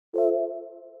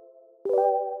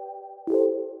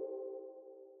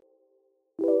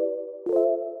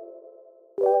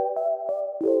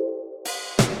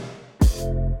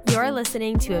You're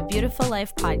listening to A Beautiful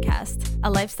Life podcast, a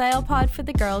lifestyle pod for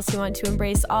the girls who want to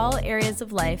embrace all areas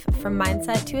of life, from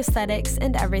mindset to aesthetics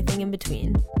and everything in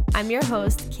between. I'm your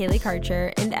host, Kaylee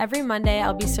Karcher, and every Monday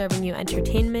I'll be serving you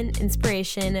entertainment,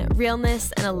 inspiration,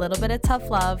 realness, and a little bit of tough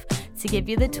love to give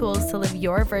you the tools to live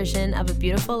your version of a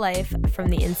beautiful life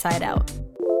from the inside out.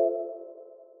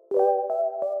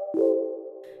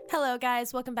 Hello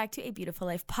guys, welcome back to A Beautiful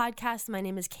Life podcast. My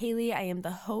name is Kaylee. I am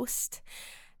the host.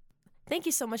 Thank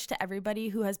you so much to everybody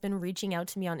who has been reaching out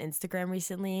to me on Instagram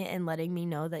recently and letting me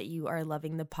know that you are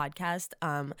loving the podcast.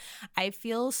 I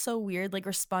feel so weird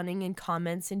responding in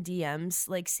comments and DMs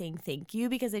saying thank you,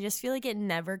 because I just feel like it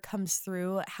never comes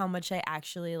through how much I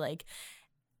actually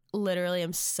literally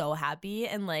am so happy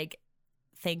and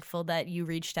thankful that you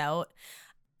reached out.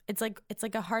 It's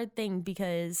a hard thing,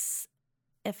 because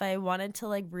if I wanted to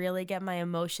really get my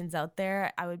emotions out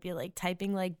there, I would be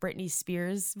typing Britney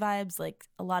Spears vibes,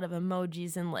 a lot of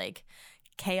emojis and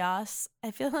chaos. I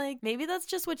feel like maybe that's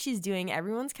just what she's doing.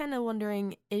 Everyone's kind of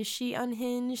wondering, is she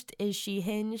unhinged? Is she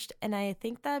hinged? And I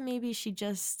think that maybe she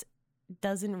just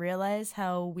doesn't realize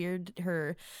how weird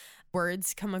her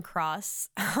words come across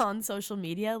on social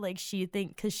media.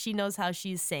 Because she knows how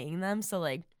she's saying them.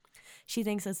 So she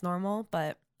thinks it's normal.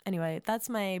 But anyway, that's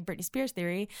my Britney Spears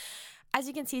theory. As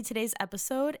you can see, today's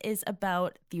episode is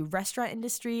about the restaurant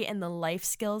industry and the life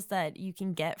skills that you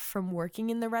can get from working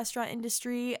in the restaurant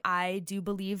industry. I do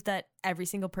believe that every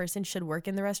single person should work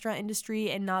in the restaurant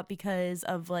industry, and not because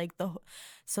of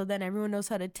so then everyone knows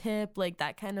how to tip,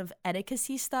 that kind of etiquette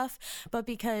stuff, but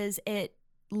because it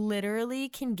literally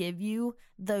can give you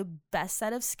the best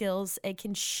set of skills. It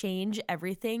can change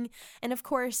everything. And of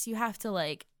course, you have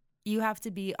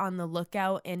to be on the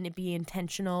lookout and be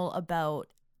intentional about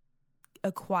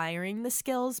acquiring the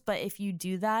skills. But if you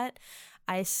do that,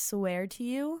 I swear to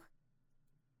you,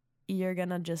 you're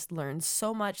gonna just learn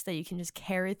so much that you can just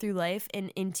carry through life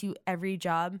and into every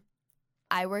job.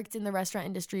 I worked in the restaurant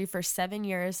industry for 7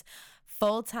 years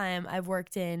full time. I've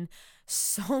worked in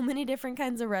so many different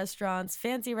kinds of restaurants,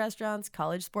 fancy restaurants,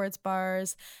 college sports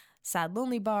bars, sad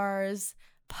lonely bars,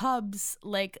 pubs,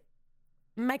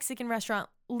 Mexican restaurant,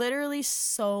 literally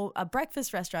a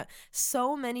breakfast restaurant,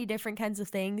 so many different kinds of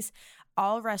things.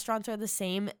 All restaurants are the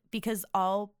same because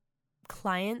all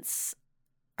clients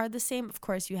are the same. Of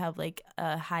course, you have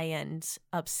a high-end,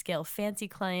 upscale, fancy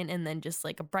client, and then just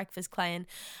a breakfast client.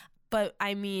 But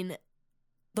I mean,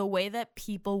 the way that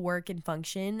people work and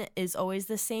function is always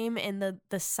the same, and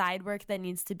the side work that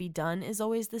needs to be done is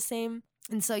always the same.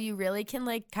 And so you really can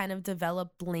kind of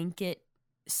develop blanket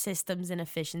systems and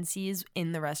efficiencies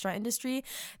in the restaurant industry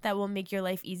that will make your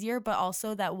life easier, but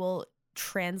also that will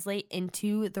translate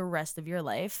into the rest of your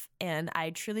life. And I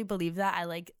truly believe that.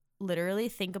 I literally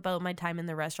think about my time in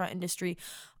the restaurant industry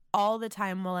all the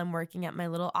time while I'm working at my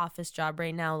little office job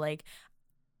right now.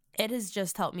 It has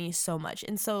just helped me so much.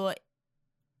 And so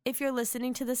if you're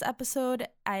listening to this episode,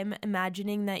 I'm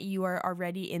imagining that you are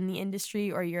already in the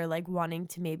industry, or you're wanting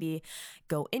to maybe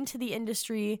go into the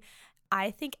industry.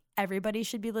 I think everybody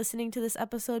should be listening to this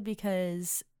episode,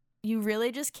 because you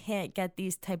really just can't get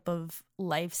these type of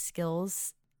life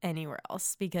skills anywhere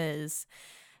else. Because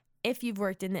if you've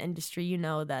worked in the industry, you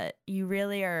know that you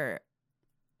really are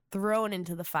thrown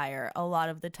into the fire a lot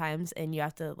of the times, and you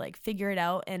have to figure it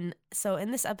out. And so in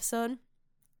this episode,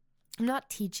 I'm not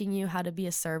teaching you how to be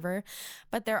a server,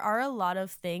 but there are a lot of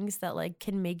things that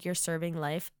can make your serving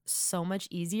life so much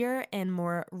easier and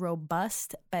more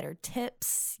robust, better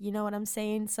tips. You know what I'm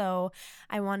saying? So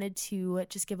I wanted to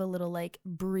just give a little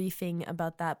briefing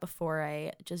about that before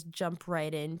I just jump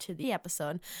right into the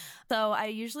episode. So I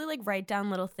usually write down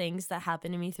little things that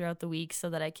happen to me throughout the week so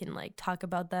that I can talk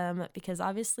about them, because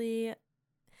obviously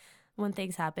when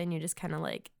things happen, you just kind of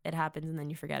it happens and then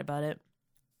you forget about it.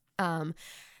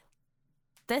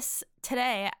 This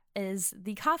today is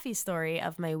the coffee story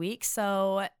of my week.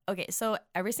 So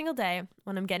every single day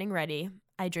when I'm getting ready,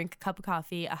 I drink a cup of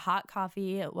coffee, a hot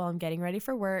coffee, while I'm getting ready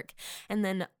for work. And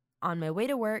then on my way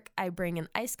to work, I bring an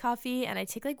iced coffee, and I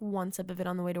take one sip of it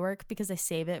on the way to work, because I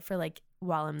save it for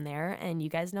while I'm there. And you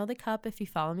guys know the cup. If you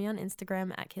follow me on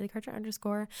Instagram at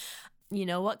KayleeKarcher_, you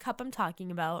know what cup I'm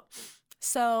talking about.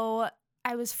 So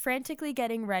I was frantically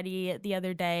getting ready the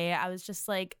other day. I was just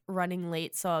running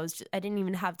late, so I didn't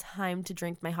even have time to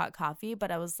drink my hot coffee,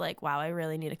 but I was wow, I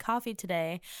really need a coffee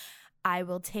today. I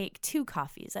will take 2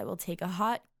 coffees. I will take a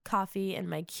hot coffee in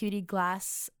my cutie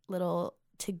glass little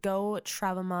to-go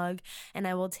travel mug, and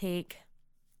I will take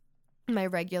my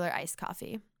regular iced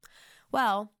coffee.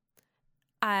 Well,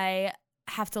 I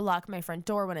have to lock my front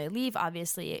door when I leave,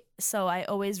 obviously. So I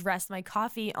always rest my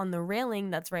coffee on the railing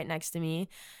that's right next to me.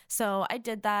 So I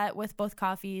did that with both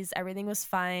coffees. Everything was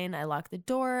fine. I locked the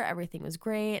door. Everything was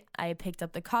great. I picked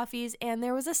up the coffees and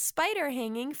there was a spider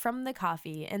hanging from the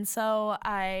coffee. And so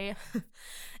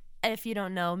if you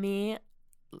don't know me,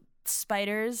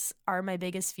 spiders are my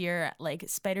biggest fear. Like,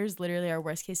 spiders literally are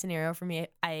worst case scenario for me.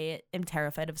 I am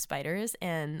terrified of spiders,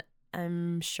 and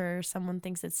I'm sure someone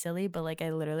thinks it's silly, but like,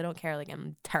 I literally don't care. Like,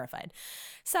 I'm terrified.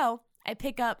 So I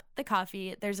pick up the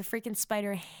coffee. There's a freaking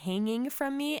spider hanging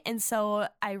from me. And so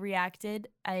I reacted.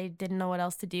 I didn't know what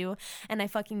else to do. And I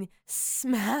fucking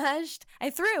smashed. I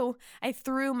threw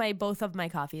both of my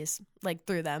coffees, like,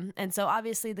 through them. And so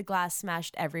obviously the glass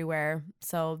smashed everywhere.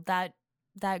 So that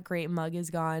great mug is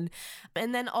gone.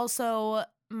 And then also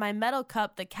my metal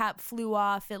cup, the cap flew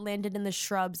off. It landed in the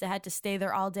shrubs. It had to stay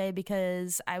there all day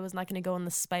because I was not going to go in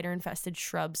the spider infested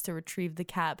shrubs to retrieve the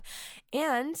cap.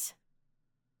 And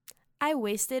I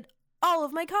wasted all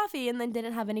of my coffee and then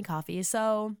didn't have any coffee.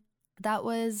 So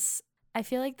I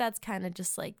feel like that's kind of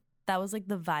just like, that was like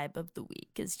the vibe of the week,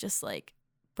 is just like,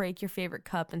 break your favorite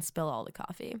cup and spill all the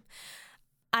coffee.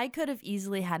 I could have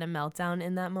easily had a meltdown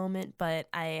in that moment, but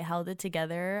I held it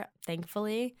together,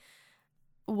 thankfully.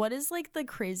 What is like the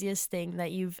craziest thing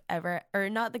that you've ever, or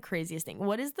not the craziest thing,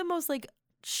 what is the most like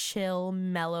chill,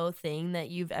 mellow thing that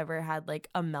you've ever had like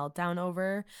a meltdown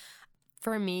over?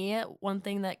 For me, one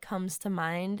thing that comes to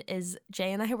mind is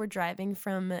Jay and I were driving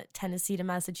from Tennessee to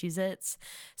Massachusetts.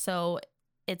 So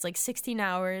it's like 16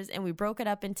 hours and we broke it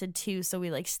up into 2. So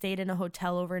we like stayed in a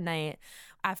hotel overnight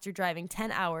after driving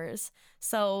 10 hours.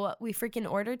 So we freaking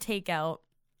ordered takeout.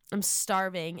 I'm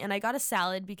starving, and I got a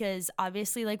salad because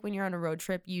obviously, like, when you're on a road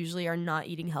trip, you usually are not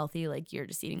eating healthy. Like, you're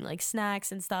just eating like snacks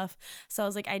and stuff. So I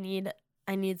was like, I need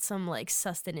some like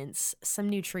sustenance, some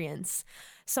nutrients.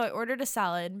 So I ordered a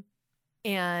salad,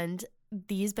 and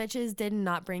these bitches did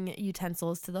not bring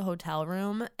utensils to the hotel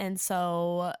room. And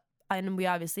we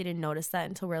obviously didn't notice that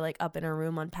until we're like up in our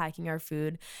room unpacking our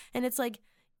food. And it's like,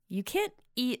 you can't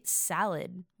eat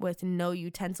salad with no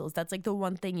utensils. That's like the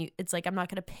one thing it's like, I'm not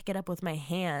going to pick it up with my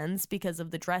hands because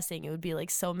of the dressing. It would be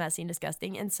like so messy and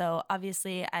disgusting. And so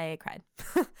obviously I cried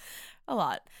a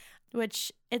lot,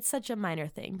 which it's such a minor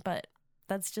thing, but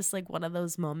that's just like one of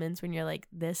those moments when you're like,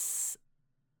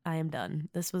 I am done.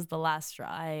 This was the last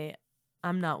straw.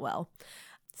 I'm not well.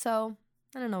 So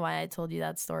I don't know why I told you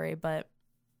that story, but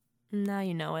now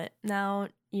you know it. Now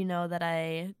you know that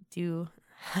I do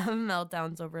have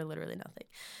meltdowns over literally nothing.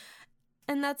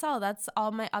 And that's all. That's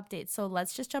all my updates. So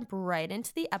let's just jump right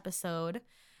into the episode.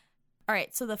 All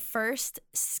right. So the first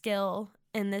skill,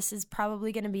 and this is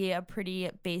probably going to be a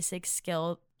pretty basic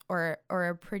skill or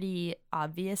a pretty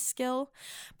obvious skill,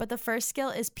 but the first skill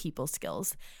is people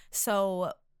skills.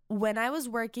 So when I was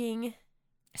working,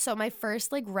 so my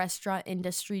first like restaurant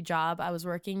industry job, I was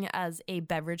working as a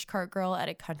beverage cart girl at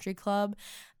a country club.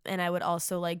 And I would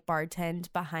also like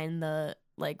bartend behind the,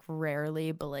 like,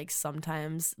 rarely, but like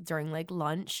sometimes during like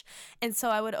lunch. And so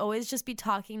I would always just be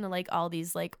talking to like all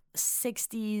these like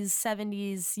 60s,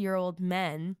 70s-year-old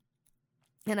men.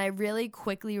 And I really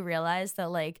quickly realized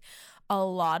that like not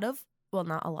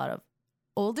a lot of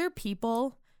older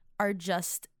people are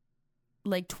just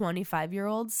like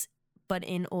 25-year-olds, but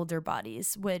in older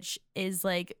bodies, which is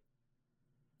like,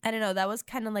 I don't know, that was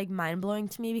kind of like mind blowing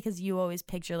to me because you always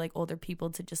picture like older people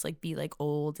to just like be like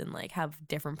old and like have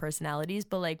different personalities.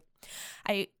 But like,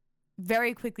 I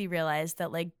very quickly realized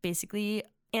that like basically,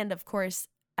 and of course,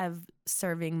 I've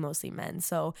serving mostly men.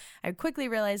 So I quickly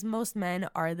realized most men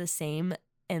are the same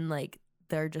and like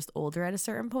they're just older at a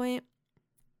certain point,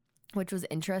 which was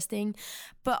interesting.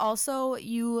 But also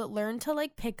you learn to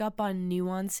like pick up on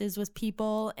nuances with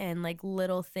people and like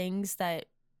little things that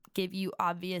give you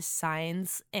obvious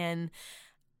signs, and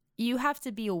you have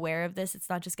to be aware of this. It's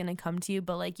not just going to come to you,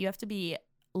 but like you have to be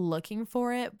looking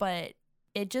for it. But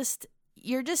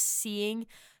you're just seeing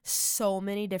so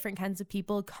many different kinds of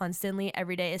people constantly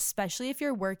every day, especially if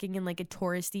you're working in like a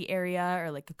touristy area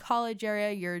or like a college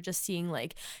area. You're just seeing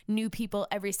like new people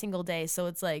every single day. So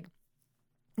it's like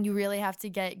you really have to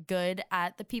get good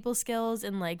at the people skills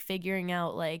and like figuring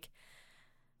out like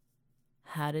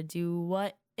how to do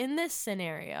what in this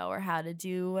scenario or how to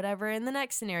do whatever in the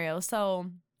next scenario. So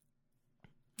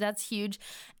that's huge.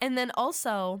 And then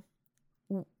also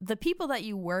the people that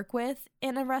you work with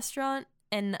in a restaurant.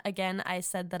 And again, I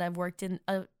said that I've worked in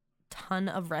a ton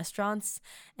of restaurants,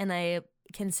 and I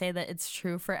can say that it's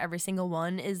true for every single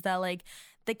one, is that like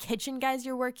the kitchen guys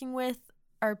you're working with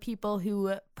are people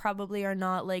who probably are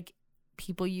not like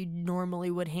people you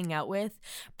normally would hang out with,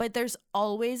 but there's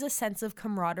always a sense of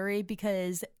camaraderie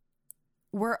because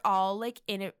we're all like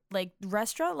in it. Like,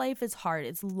 restaurant life is hard.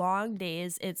 It's long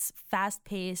days, it's fast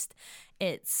paced,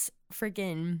 it's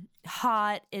freaking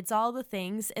hot, it's all the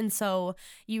things. And so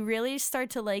you really start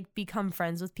to like become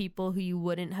friends with people who you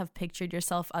wouldn't have pictured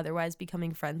yourself otherwise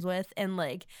becoming friends with. And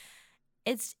like,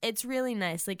 it's really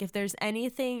nice. Like, if there's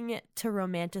anything to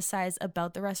romanticize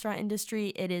about the restaurant industry,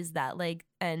 it is that. Like,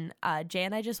 and Jay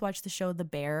and I just watched the show The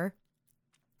Bear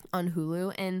on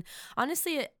Hulu, and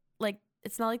honestly, like,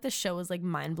 it's not like the show is like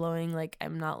mind-blowing. Like,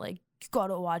 I'm not like, you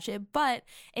gotta watch it. But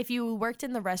if you worked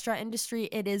in the restaurant industry,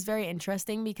 it is very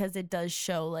interesting because it does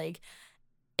show like,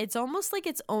 it's almost like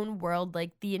its own world.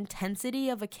 Like, the intensity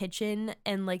of a kitchen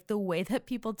and like the way that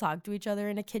people talk to each other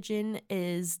in a kitchen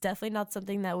is definitely not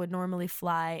something that would normally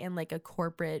fly in like a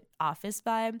corporate office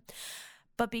vibe.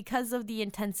 But because of the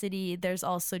intensity, there's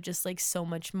also just like so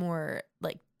much more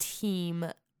like team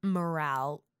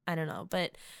morale. I don't know,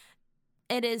 but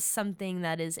it is something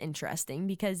that is interesting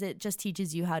because it just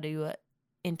teaches you how to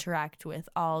interact with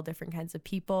all different kinds of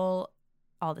people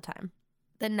all the time.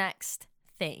 The next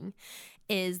thing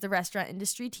is the restaurant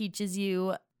industry teaches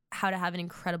you how to have an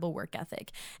incredible work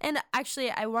ethic. And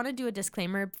actually, I want to do a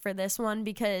disclaimer for this one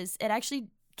because it actually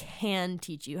can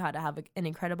teach you how to have an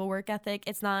incredible work ethic.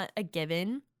 It's not a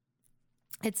given.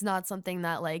 It's not something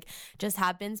that like just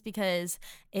happens, because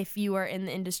if you are in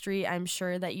the industry, I'm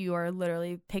sure that you are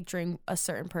literally picturing a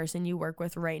certain person you work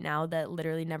with right now that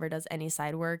literally never does any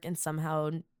side work and somehow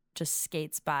just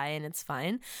skates by and it's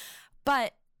fine.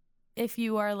 But if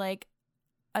you are like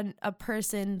a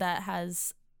person that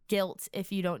has guilt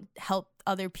if you don't help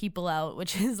other people out,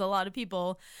 which is a lot of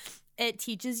people, it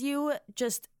teaches you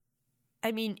just,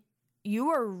 I mean, you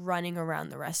are running around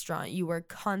the restaurant. You are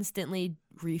constantly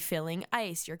refilling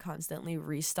ice. You're constantly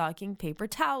restocking paper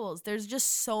towels. There's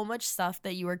just so much stuff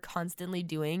that you are constantly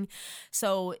doing.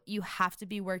 So you have to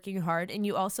be working hard, and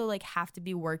you also like have to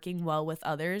be working well with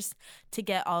others to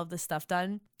get all of the stuff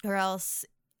done, or else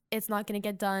it's not going to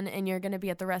get done and you're going to be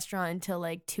at the restaurant until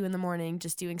like 2 a.m.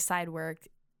 just doing side work,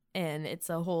 and it's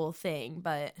a whole thing.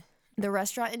 But the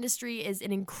restaurant industry is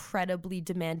an incredibly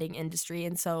demanding industry.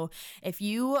 And so if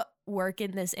you work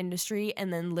in this industry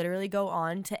and then literally go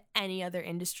on to any other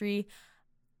industry,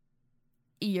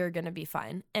 you're going to be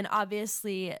fine. And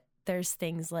obviously there's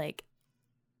things like,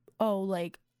 oh,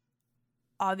 like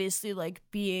obviously like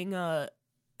being a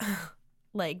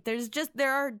like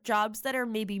there are jobs that are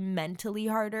maybe mentally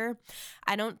harder.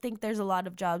 I don't think there's a lot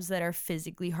of jobs that are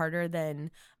physically harder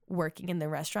than working in the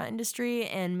restaurant industry.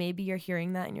 And maybe you're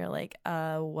hearing that and you're like,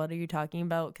 what are you talking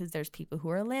about? Because there's people who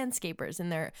are landscapers,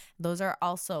 and those are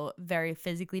also very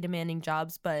physically demanding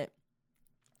jobs. But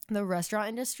the restaurant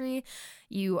industry,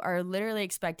 you are literally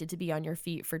expected to be on your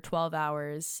feet for 12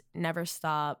 hours, never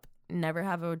stop, never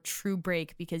have a true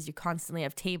break, because you constantly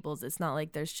have tables. It's not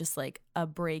like there's just like a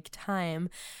break time.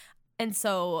 And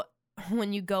so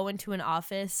when you go into an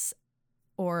office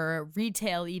or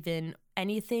retail, even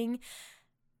anything,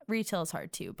 retail is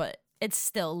hard too, but it's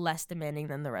still less demanding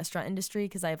than the restaurant industry,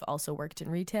 because I've also worked in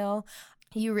retail.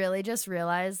 You really just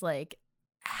realize like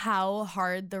how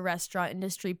hard the restaurant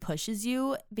industry pushes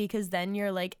you, because then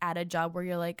you're like at a job where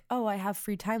you're like, oh, I have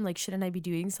free time, like shouldn't I be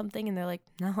doing something? And they're like,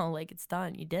 no, like it's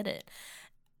done, you did it.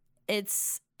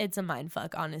 It's a mind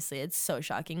fuck, honestly. It's so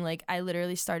shocking. Like, I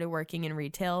literally started working in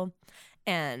retail,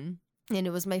 and it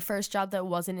was my first job that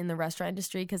wasn't in the restaurant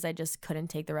industry, because I just couldn't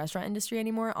take the restaurant industry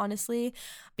anymore, honestly,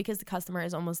 because the customer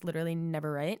is almost literally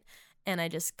never right. And I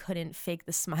just couldn't fake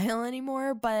the smile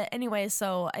anymore. But anyway,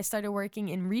 so I started working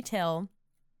in retail,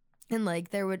 and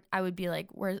like I would be like,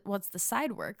 what's the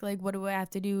side work? Like, what do I have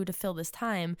to do to fill this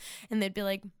time? And they'd be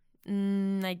like,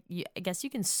 I guess you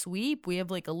can sweep. We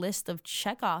have like a list of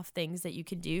check off things that you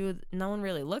can do. No one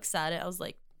really looks at it. I was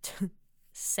like,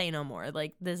 say no more.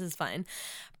 Like, this is fine.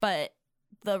 But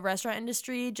the restaurant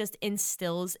industry just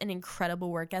instills an incredible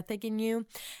work ethic in you.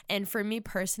 And for me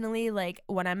personally, like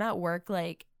when I'm at work,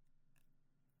 like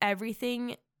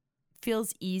everything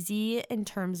feels easy in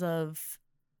terms of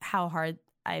how hard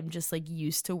I'm just like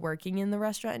used to working in the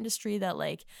restaurant industry. That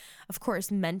like, of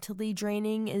course, mentally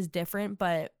draining is different,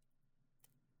 but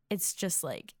it's just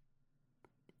like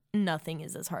nothing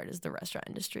is as hard as the restaurant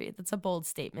industry. That's a bold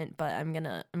statement, but I'm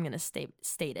gonna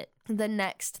state it. The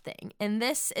next thing, and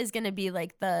this is gonna be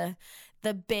like the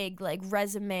big like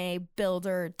resume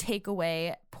builder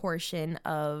takeaway portion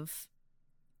of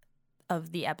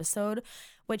the episode,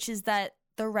 which is that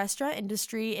the restaurant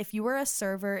industry, if you are a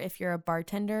server, if you're a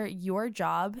bartender, your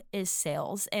job is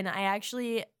sales. And I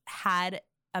actually had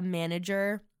a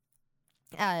manager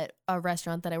at a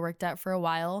restaurant that I worked at for a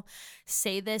while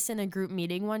say this in a group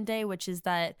meeting one day, which is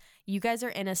that you guys are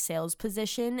in a sales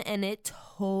position, and it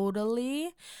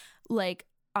totally like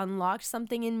unlocked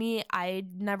something in me. I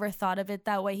never thought of it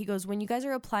that way. He goes, when you guys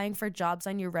are applying for jobs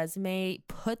on your resume,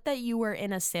 put that you were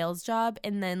in a sales job,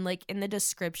 and then like in the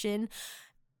description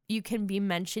you can be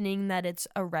mentioning that it's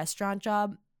a restaurant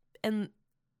job. And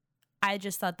I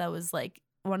just thought that was like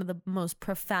one of the most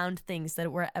profound things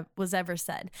that was ever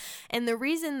said. And the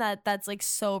reason that that's like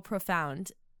so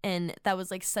profound and that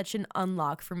was like such an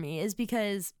unlock for me is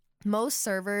because most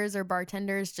servers or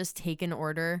bartenders just take an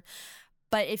order.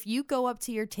 But if you go up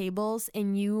to your tables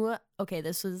and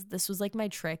this was like my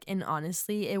trick, and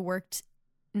honestly, it worked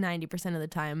 90% of the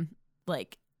time,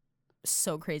 like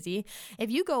so crazy. If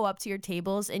you go up to your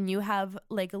tables and you have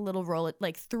like a little roll,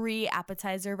 like 3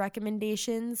 appetizer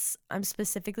recommendations, I'm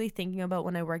specifically thinking about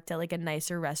when I worked at like a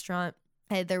nicer restaurant.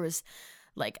 There was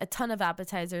like a ton of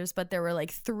appetizers, but there were like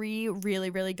 3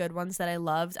 really, really good ones that I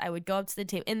loved. I would go up to the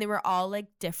table and they were all like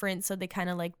different. So they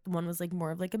kind of like, one was like more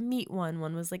of like a meat one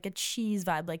was like a cheese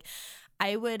vibe. Like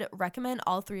I would recommend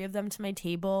all 3 of them to my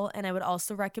table. And I would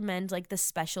also recommend like the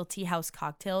specialty house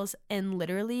cocktails. And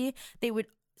literally they would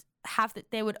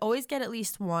always get at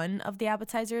least one of the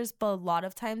appetizers, but a lot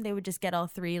of time they would just get all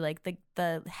 3. Like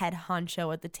the head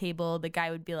honcho at the table, the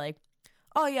guy would be like,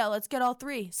 oh yeah, let's get all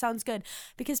 3. Sounds good.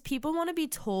 Because people want to be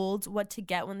told what to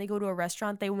get when they go to a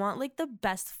restaurant. They want like the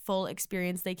best full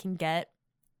experience they can get.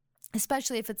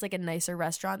 Especially if it's like a nicer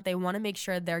restaurant, they want to make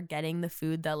sure they're getting the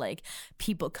food that like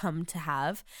people come to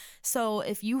have. So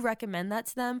if you recommend that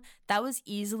to them, that was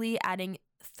easily adding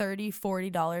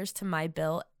 $30-$40 to my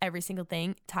bill every single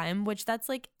time, which that's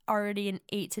like already an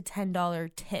 $8 to $10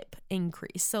 tip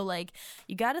increase. So like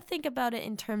you got to think about it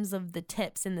in terms of the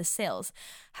tips and the sales.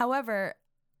 However,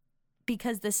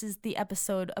 because this is the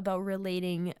episode about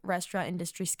relating restaurant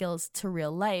industry skills to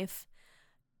real life,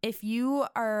 if you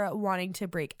are wanting to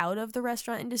break out of the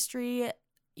restaurant industry,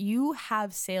 you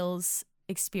have sales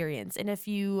experience. And if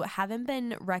you haven't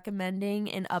been recommending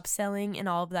and upselling and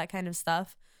all of that kind of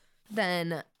stuff,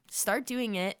 then start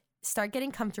doing it. Start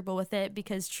getting comfortable with it,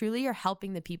 because truly you're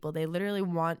helping the people. They literally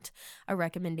want a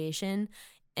recommendation.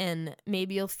 And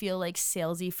maybe you'll feel like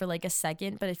salesy for like a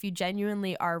second, but if you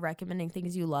genuinely are recommending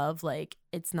things you love, like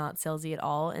it's not salesy at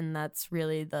all. And that's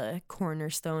really the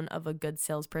cornerstone of a good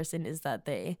salesperson, is that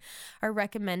they are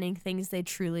recommending things they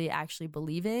truly actually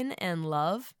believe in and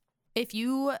love. If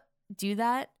you do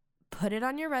that, put it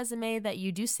on your resume that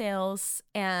you do sales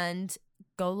and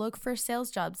go look for sales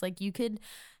jobs. Like you could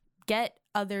get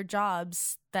other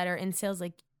jobs that are in sales.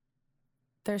 Like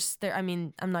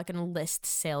I'm not going to list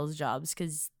sales jobs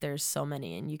because there's so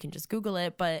many and you can just Google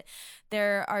it, but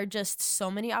there are just so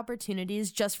many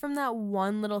opportunities just from that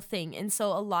one little thing. And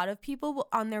so a lot of people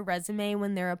on their resume,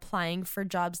 when they're applying for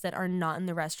jobs that are not in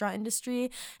the restaurant industry,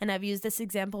 and I've used this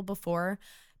example before,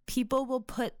 people will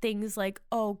put things like,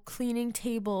 oh, cleaning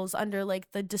tables under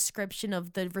like the description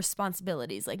of the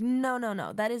responsibilities. Like, no.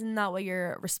 That is not what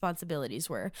your responsibilities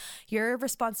were. Your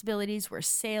responsibilities were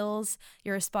sales.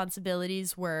 Your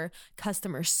responsibilities were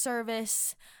customer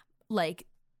service. Like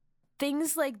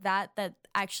things like that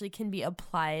actually can be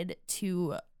applied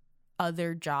to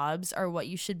other jobs are what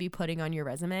you should be putting on your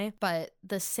resume. But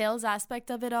the sales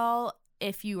aspect of it all,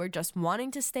 if you are just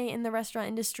wanting to stay in the restaurant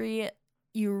industry,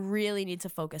 you really need to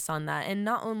focus on that. And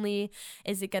not only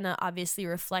is it going to obviously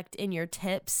reflect in your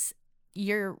tips,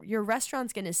 your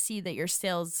restaurant's going to see that your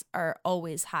sales are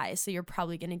always high. So you're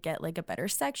probably going to get like a better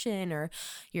section, or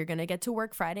you're going to get to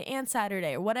work Friday and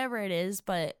Saturday, or whatever it is.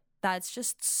 But that's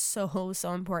just so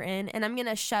important. And I'm going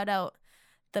to shout out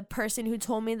the person who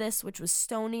told me this, which was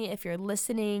Stony. If you're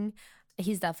listening,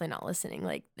 he's definitely not listening.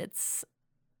 Like he's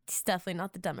definitely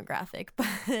not the demographic,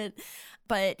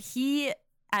 but he,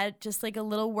 at just like a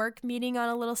little work meeting on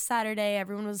a little Saturday,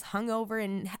 everyone was hungover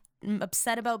and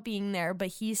upset about being there, but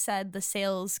he said the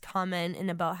sales comment and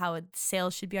about how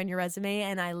sales should be on your resume,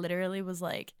 and I literally was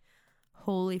like,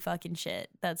 holy fucking shit,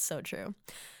 that's so true.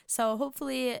 So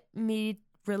hopefully me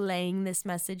relaying this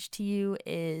message to you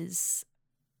is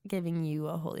giving you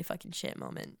a holy fucking shit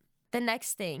moment. The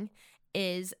next thing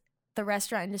is the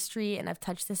restaurant industry, and I've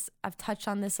touched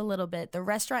on this a little bit. The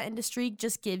restaurant industry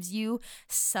just gives you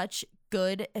such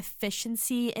good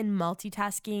efficiency and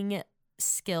multitasking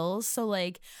skills. So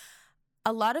like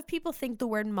a lot of people think the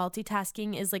word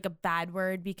multitasking is like a bad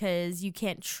word because you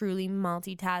can't truly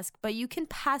multitask, but you can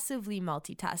passively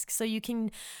multitask. So you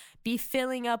can be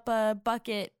filling up a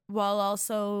bucket while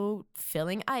also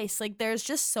filling ice. Like there's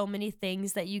just so many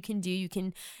things that you can do.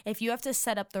 If you have to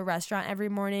set up the restaurant every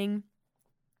morning,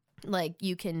 Like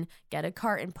you can get a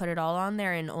cart and put it all on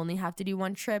there and only have to do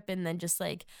one trip and then just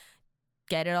like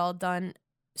get it all done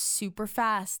super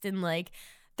fast. And like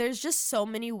there's just so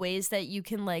many ways that you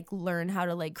can like learn how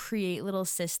to like create little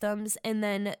systems, and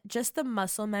then just the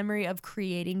muscle memory of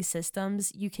creating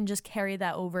systems, you can just carry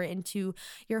that over into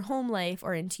your home life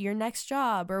or into your next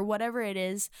job or whatever it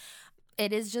is.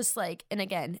 It is just like, and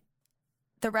again,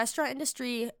 the restaurant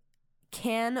industry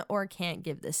can or can't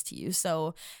give this to you.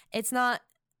 So it's not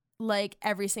like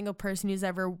every single person who's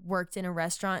ever worked in a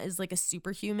restaurant is like a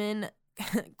superhuman.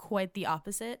 Quite the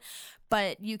opposite.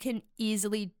 But you can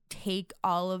easily take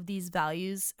all of these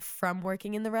values from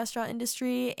working in the restaurant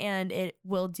industry and it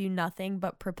will do nothing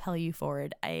but propel you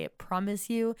forward. I promise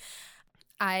you.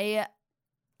 I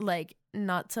like,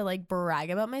 not to like brag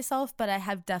about myself, but I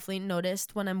have definitely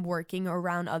noticed when I'm working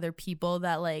around other people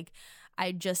that like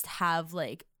I just have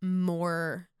like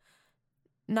more,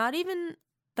 not even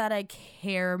that I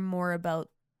care more about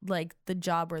like the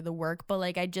job or the work, but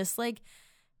like I just like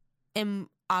am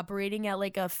operating at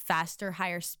like a faster,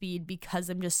 higher speed because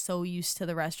I'm just so used to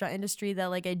the restaurant industry that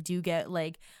like I do get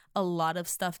like a lot of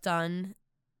stuff done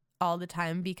all the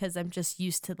time because I'm just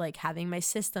used to like having my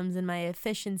systems and my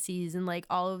efficiencies and like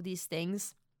all of these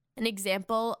things.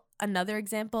 Another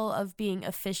example of being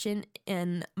efficient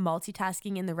and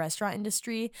multitasking in the restaurant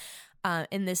industry,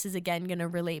 and this is again going to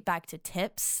relate back to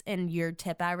tips and your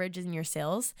tip average and your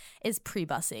sales, is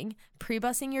pre-bussing.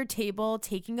 Pre-bussing your table,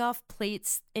 taking off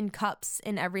plates and cups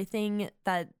and everything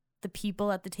that the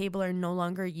people at the table are no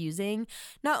longer using,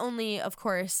 not only, of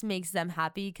course, makes them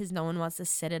happy because no one wants to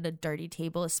sit at a dirty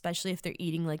table, especially if they're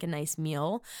eating like a nice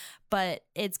meal, but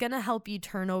it's going to help you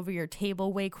turn over your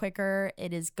table way quicker.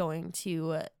 It is going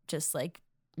to just like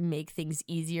make things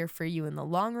easier for you in the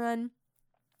long run.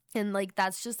 And like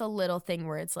that's just a little thing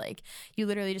where it's like you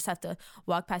literally just have to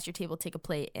walk past your table, take a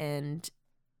plate, and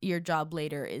your job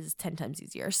later is 10 times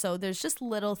easier. So there's just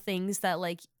little things that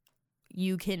like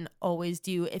you can always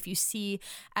do. If you see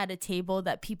at a table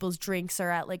that people's drinks are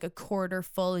at like a quarter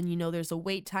full and you know there's a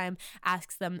wait time,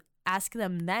 ask them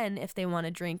then if they want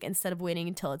a drink instead of waiting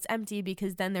until it's empty,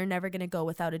 because then they're never going to go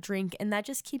without a drink, and that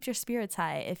just keeps your spirits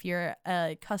high if you're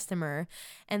a customer,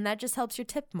 and that just helps your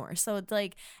tip more. So it's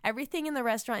like everything in the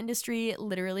restaurant industry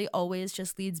literally always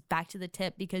just leads back to the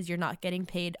tip because you're not getting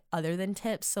paid other than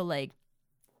tips. So like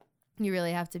you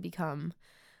really have to become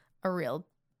a real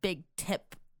big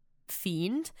tip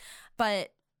fiend.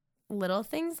 But little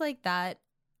things like that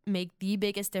make the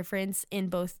biggest difference in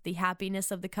both the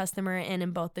happiness of the customer and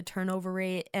in both the turnover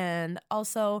rate. And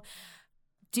also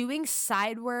doing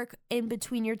side work in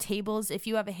between your tables if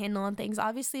you have a handle on things.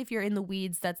 Obviously if you're in the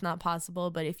weeds that's not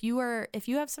possible, but if you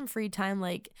have some free time,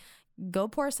 like go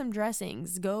pour some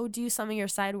dressings, go do some of your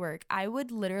side work. I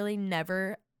would literally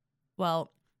never,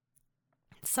 well,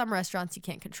 some restaurants you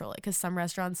can't control it because some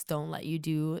restaurants don't let you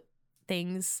do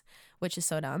things, which is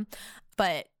so dumb.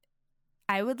 But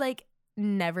I would like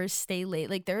never stay late.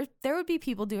 Like there would be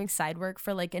people doing side work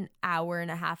for like an hour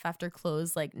and a half after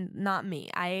close. Like not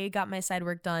me. I got my side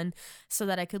work done so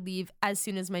that I could leave as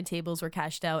soon as my tables were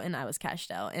cashed out and I was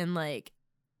cashed out. And like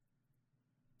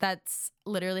that's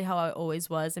literally how I always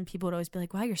was. And people would always be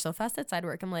like, wow, you're so fast at side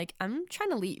work. I'm like, I'm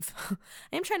trying to leave.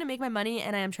 I am trying to make my money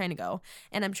and I am trying to go.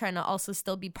 And I'm trying to also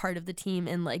still be part of the team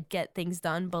and like get things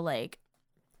done. But like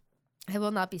I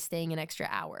will not be staying an extra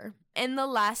hour. And the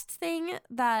last thing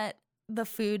that the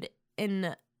food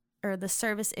or the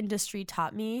service industry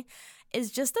taught me is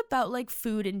just about like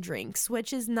food and drinks,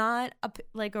 which is not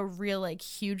like a real like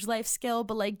huge life skill,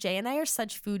 but like Jay and I are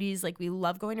such foodies. Like we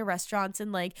love going to restaurants,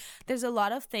 and like there's a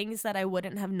lot of things that I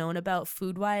wouldn't have known about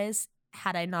food wise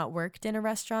had I not worked in a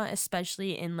restaurant,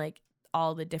 especially in like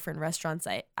all the different restaurants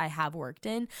I have worked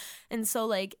in. And so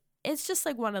like it's just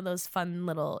like one of those fun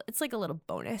little, it's like a little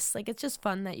bonus. Like it's just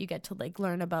fun that you get to like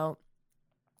learn about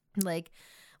like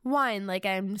wine. Like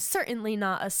I'm certainly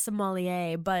not a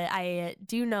sommelier, but I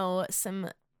do know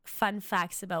some fun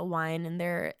facts about wine, and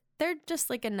they're just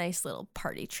like a nice little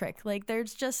party trick. Like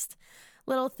there's just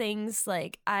little things.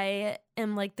 Like I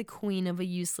am like the queen of a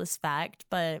useless fact,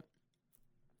 but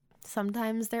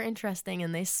sometimes they're interesting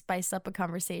and they spice up a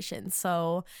conversation.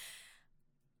 So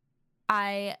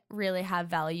I really have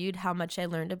valued how much I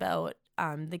learned about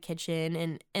the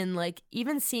kitchen, and like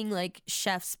even seeing like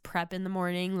chefs prep in the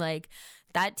morning, like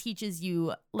that teaches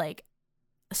you like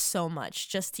so much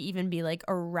just to even be like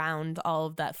around all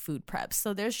of that food prep.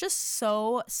 So there's just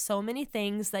so many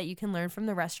things that you can learn from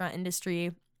the restaurant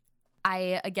industry.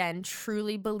 I again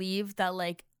truly believe that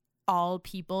like all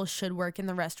people should work in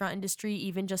the restaurant industry,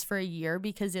 even just for a year,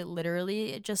 because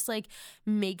it just like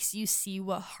makes you see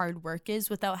what hard work is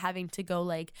without having to go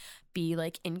like be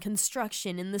like in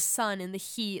construction, in the sun, in the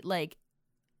heat, like,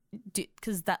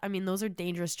 because that, I mean, those are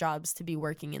dangerous jobs to be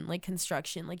working in, like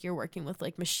construction, like you're working with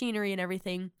like machinery and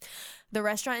everything. The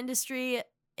restaurant industry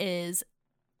is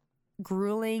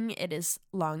grueling. It is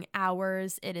long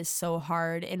hours. It is so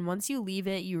hard. And once you leave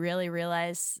it, you really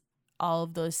realize all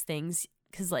of those things.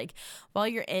 Because like while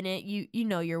you're in it, you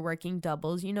know you're working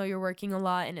doubles, you know you're working a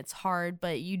lot and it's hard,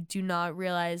 but you do not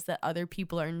realize that other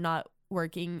people are not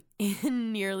working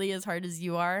nearly as hard as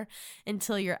you are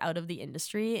until you're out of the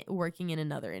industry working in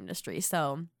another industry.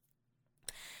 So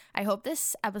I hope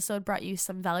this episode brought you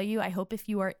some value. I hope if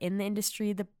you are in the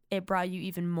industry, it brought you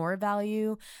even more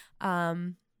value.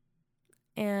 And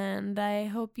I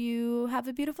hope you have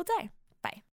a beautiful day.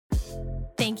 Bye.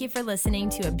 Thank you for listening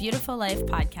to A Beautiful Life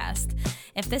podcast.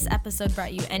 If this episode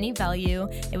brought you any value,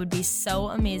 it would be so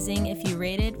amazing if you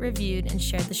rated, reviewed, and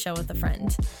shared the show with a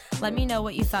friend. Let me know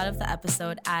what you thought of the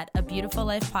episode at A Beautiful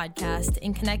Life podcast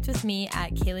and connect with me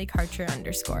at Kaylee Karcher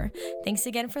 _. Thanks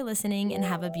again for listening and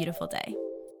have a beautiful day.